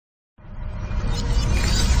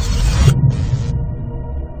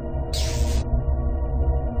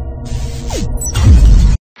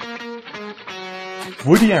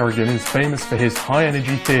Woody Aragon is famous for his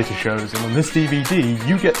high-energy theatre shows, and on this DVD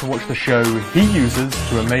you get to watch the show he uses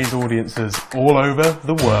to amaze audiences all over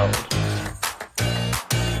the world.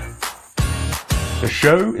 The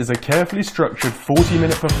show is a carefully structured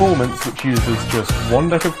 40-minute performance which uses just one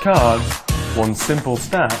deck of cards, one simple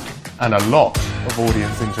stack, and a lot of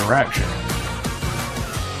audience interaction.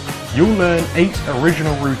 You'll learn 8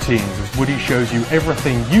 original routines as Woody shows you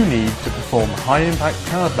everything you need to perform high-impact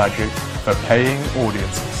card magic for paying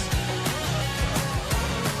audiences.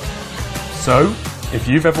 So, if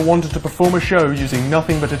you've ever wanted to perform a show using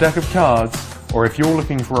nothing but a deck of cards, or if you're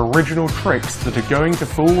looking for original tricks that are going to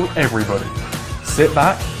fool everybody, sit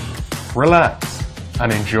back, relax,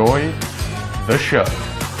 and enjoy the show.